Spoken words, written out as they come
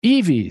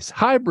EVs,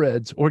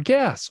 hybrids, or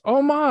gas.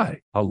 Oh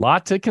my, a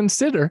lot to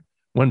consider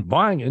when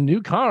buying a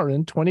new car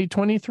in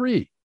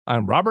 2023.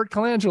 I'm Robert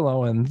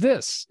Colangelo, and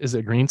this is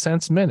a Green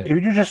Sense Minute.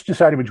 If you're just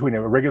deciding between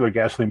a regular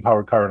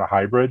gasoline-powered car and a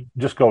hybrid,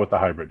 just go with the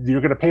hybrid.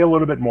 You're going to pay a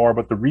little bit more,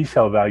 but the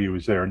resale value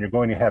is there, and you're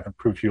going to have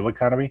improved fuel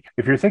economy.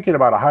 If you're thinking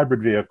about a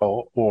hybrid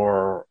vehicle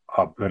or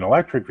an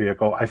electric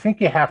vehicle, I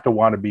think you have to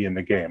want to be in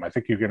the game. I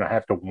think you're going to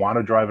have to want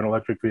to drive an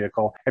electric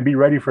vehicle and be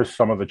ready for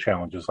some of the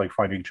challenges, like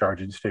finding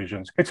charging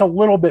stations. It's a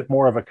little bit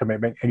more of a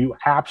commitment, and you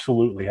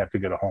absolutely have to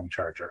get a home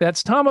charger.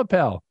 That's Tom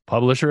Appel,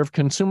 publisher of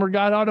Consumer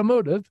Guide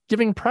Automotive,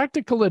 giving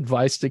practical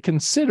advice to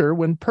consider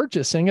when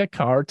purchasing a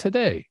car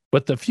today.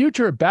 But the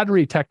future of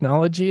battery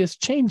technology is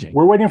changing.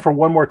 We're waiting for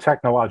one more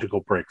technological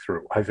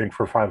breakthrough, I think,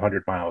 for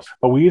 500 miles.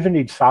 But we either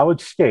need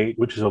solid state,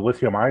 which is a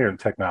lithium ion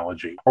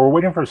technology, or we're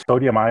waiting for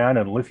sodium ion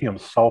and lithium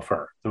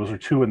sulfur. Those are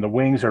two in the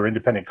wings. There are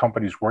independent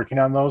companies working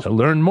on those. To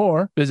learn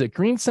more, visit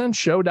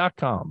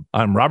greensenseshow.com.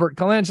 I'm Robert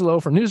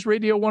Colangelo for News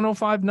Radio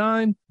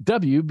 1059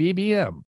 WBBM.